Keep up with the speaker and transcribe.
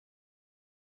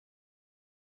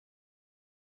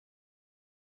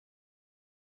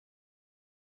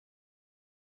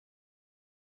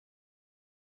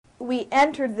we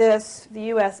entered this, the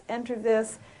U.S. entered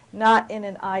this not in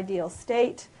an ideal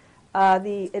state.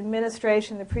 The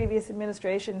administration, the previous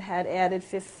administration, had added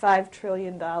 $5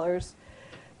 trillion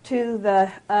to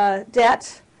the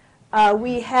debt.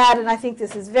 We had, and I think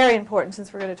this is very important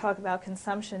since we're going to talk about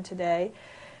consumption today,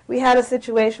 we had a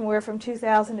situation where from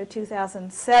 2000 to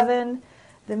 2007,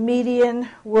 the median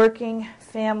working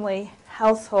family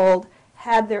household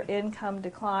had their income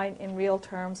decline in real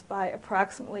terms by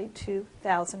approximately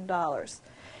 $2,000.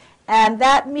 And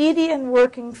that median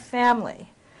working family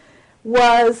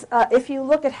was, if you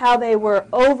look at how they were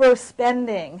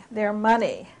overspending their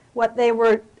money, what they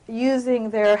were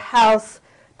using their house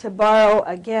to borrow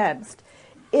against,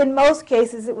 in most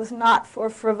cases it was not for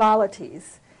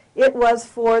frivolities. It was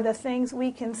for the things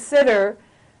we consider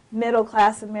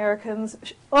middle-class Americans,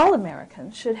 all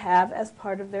Americans, should have as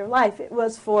part of their life. It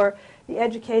was for the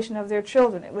education of their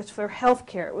children. It was for health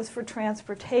care. It was for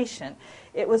transportation.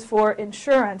 It was for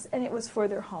insurance. And it was for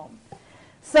their home.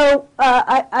 So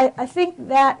I think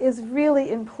that is really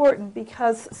important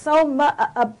because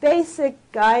a basic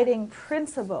guiding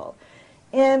principle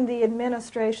in the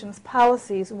administration's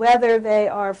policies, whether they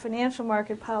are financial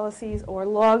market policies or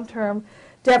long-term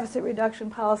deficit reduction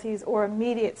policies or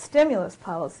immediate stimulus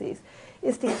policies,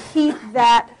 is to keep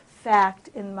that fact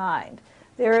in mind.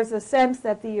 There is a sense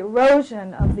that the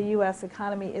erosion of the U.S.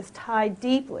 economy is tied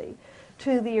deeply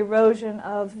to the erosion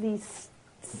of the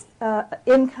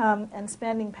income and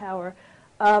spending power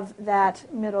of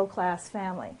that middle-class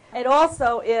family. It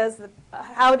also is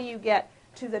how do you get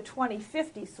to the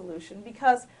 2050 solution,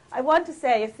 because I want to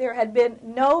say if there had been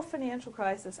no financial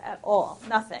crisis at all,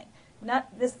 nothing,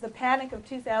 the panic of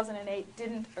 2008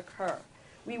 didn't occur.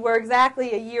 We were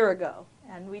exactly a year ago,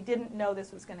 and we didn't know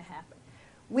this was going to happen.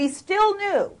 We still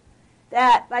knew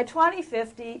that by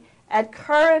 2050, at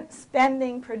current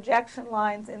spending projection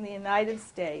lines in the United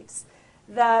States,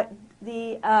 the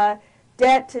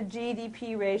debt to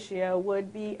GDP ratio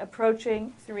would be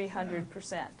approaching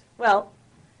 300%. Well,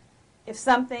 if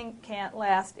something can't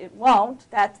last, it won't.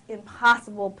 That's an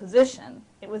impossible position.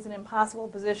 It was an impossible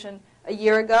position a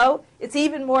year ago. It's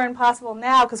even more impossible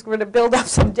now because we're going to build up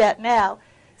some debt now.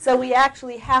 So we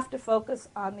actually have to focus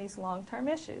on these long-term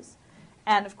issues.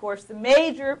 And, of course, the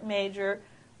major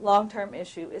long-term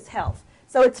issue is health.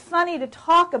 So it's funny to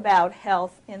talk about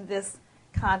health in this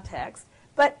context,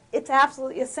 but it's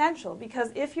absolutely essential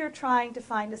because if you're trying to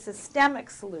find a systemic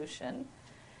solution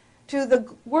to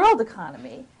the world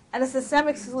economy and a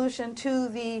systemic solution to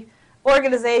the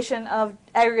organization of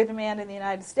aggregate demand in the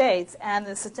United States and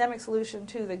the systemic solution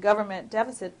to the government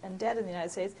deficit and debt in the United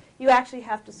States, you actually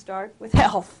have to start with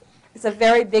health. It's a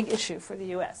very big issue for the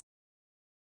U.S.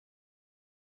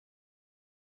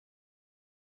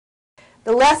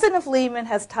 The lesson of Lehman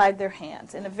has tied their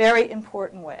hands in a very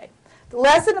important way. The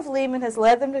lesson of Lehman has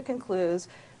led them to conclude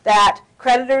that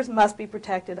creditors must be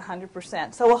protected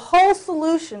 100%. So a whole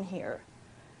solution here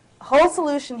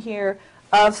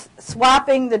of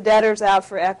swapping the debtors out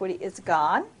for equity is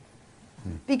gone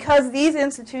because these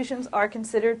institutions are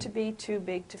considered to be too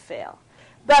big to fail.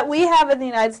 But we have in the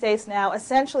United States now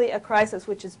essentially a crisis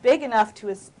which is big enough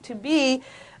to be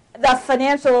the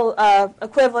financial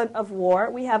equivalent of war.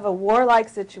 We have a war-like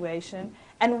situation,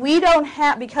 and we don't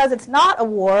have, because it's not a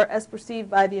war as perceived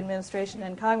by the administration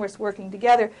and Congress working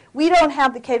together, we don't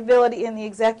have the capability in the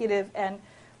executive and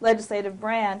legislative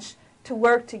branch to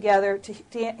work together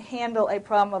to handle a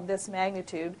problem of this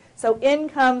magnitude. So in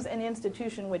comes an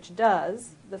institution which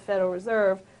does, the Federal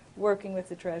Reserve, working with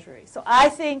the Treasury. So I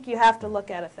think you have to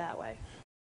look at it that way.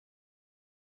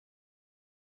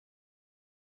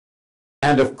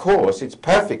 And of course, it's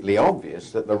perfectly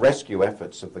obvious that the rescue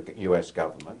efforts of the US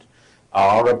government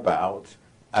are about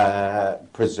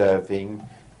preserving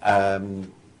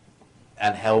and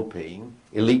helping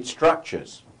elite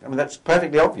structures. I mean, that's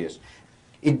perfectly obvious.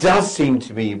 It does seem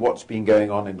to me what's been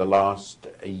going on in the last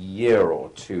year or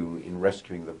two in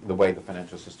rescuing the way the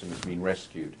financial system has been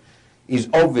rescued is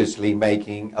obviously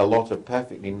making a lot of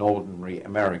perfectly ordinary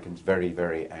Americans very,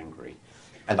 very angry.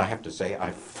 And I have to say,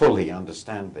 I fully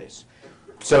understand this.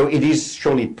 So it is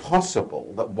surely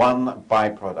possible that one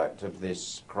byproduct of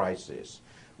this crisis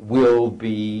will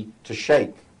be to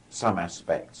shake some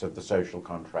aspects of the social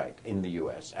contract in the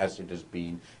US, as it has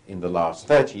been in the last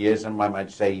 30 years, and I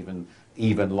might say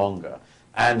even longer.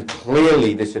 And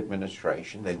clearly this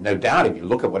administration, there's no doubt if you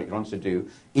look at what it wants to do,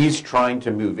 is trying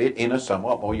to move it in a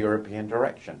somewhat more European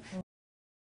direction.